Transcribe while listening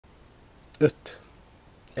Ut,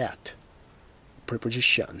 at,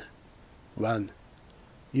 preposition. 1.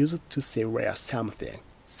 Used to say where something,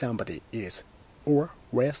 somebody is, or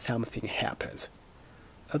where something happens.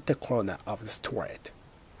 At the corner of the street.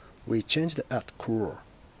 We changed at crew.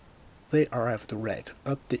 They arrived late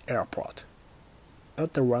at the airport.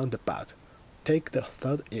 At the roundabout, take the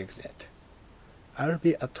third exit. I'll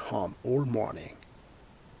be at home all morning.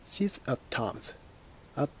 She's at Tom's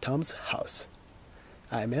house.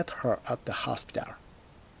 I met her at the hospital.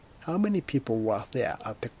 How many people were there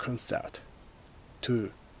at the concert?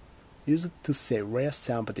 2. Used to say where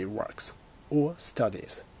somebody works or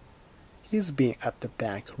studies. He's been at the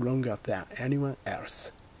bank longer than anyone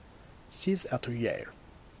else. She's at Yale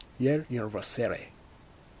University.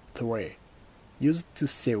 3. Used to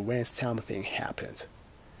say when something happens.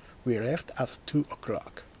 We left at 2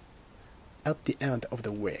 o'clock. At the end of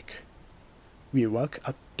the week. We work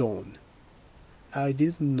at dawn. I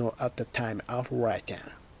didn't know at the time of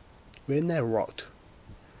writing. When I wrote.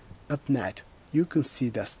 At night, you can see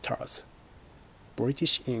the stars.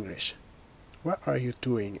 British English. What are you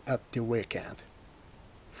doing at the weekend?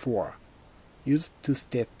 4. Used to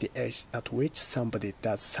state the age at which somebody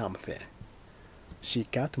does something. She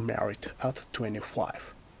got married at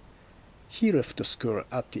 25. He left school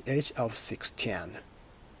at the age of 16.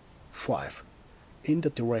 5. In the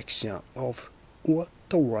direction of or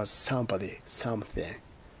towards somebody, something.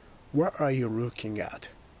 What are you looking at?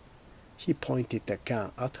 He pointed the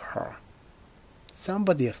gun at her.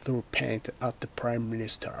 Somebody threw paint at the Prime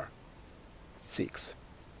Minister. 6.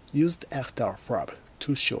 Used after a verb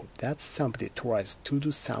to show that somebody tries to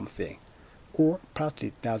do something or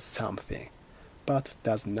partly does something but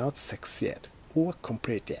does not succeed or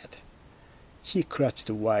complete it. He clutched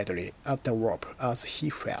wildly at the rope as he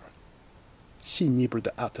fell. She nibbled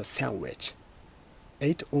at a sandwich,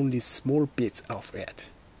 ate only small bits of it.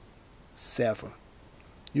 7.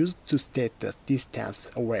 Used to state the distance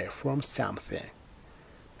away from something.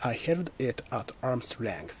 I held it at arm's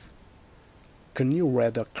length. Can you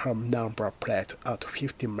read the car number plate at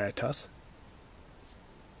 50 meters?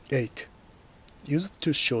 8. Used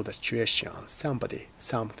to show the situation somebody,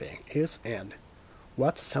 something is in,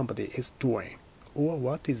 what somebody is doing, or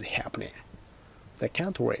what is happening. The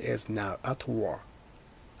country is now at war.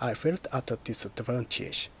 I felt at a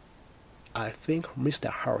disadvantage. I think Mr.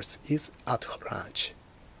 Harris is at lunch.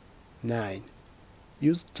 9.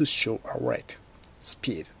 Used to show a rate,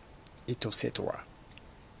 speed, etc.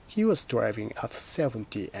 He was driving at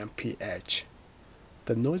 70 mph.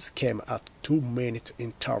 The noise came at 2-minute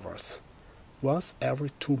intervals, once every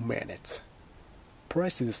 2 minutes.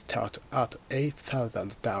 Prices start at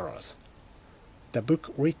 $8,000. The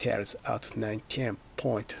book retails at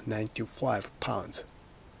 £19.95.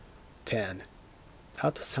 10.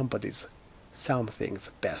 At somebody's,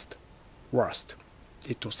 something's best, worst,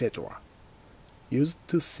 etc. Used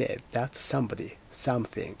to say that somebody,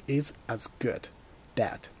 something is as good,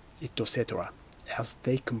 bad, etc. as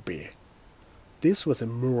they can be. This was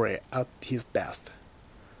Murray at his best.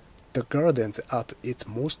 The gardens at its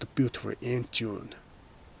most beautiful in June.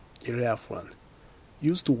 11.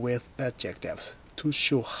 Used with adjectives to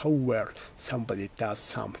show how well somebody does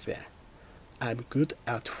something. I'm good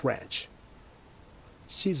at French.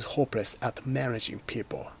 She's hopeless at managing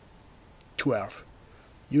people. 12.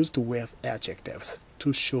 Used with adjectives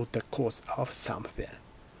to show the cause of something.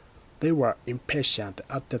 They were impatient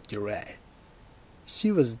at the delay.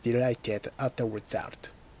 She was delighted at the result.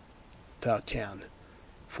 13.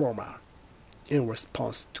 Formal. In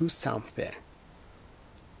response to something.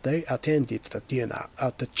 They attended the dinner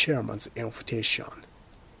at the chairman's invitation.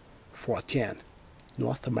 14.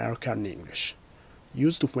 North American English.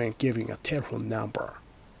 Used when giving a telephone number.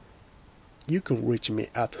 You can reach me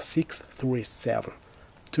at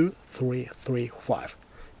 637-2335,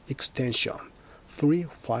 extension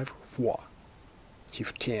 354.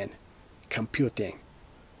 15. Computing.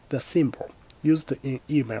 The symbol used in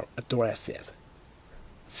email addresses.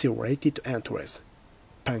 Serrated entries.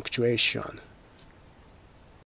 Punctuation.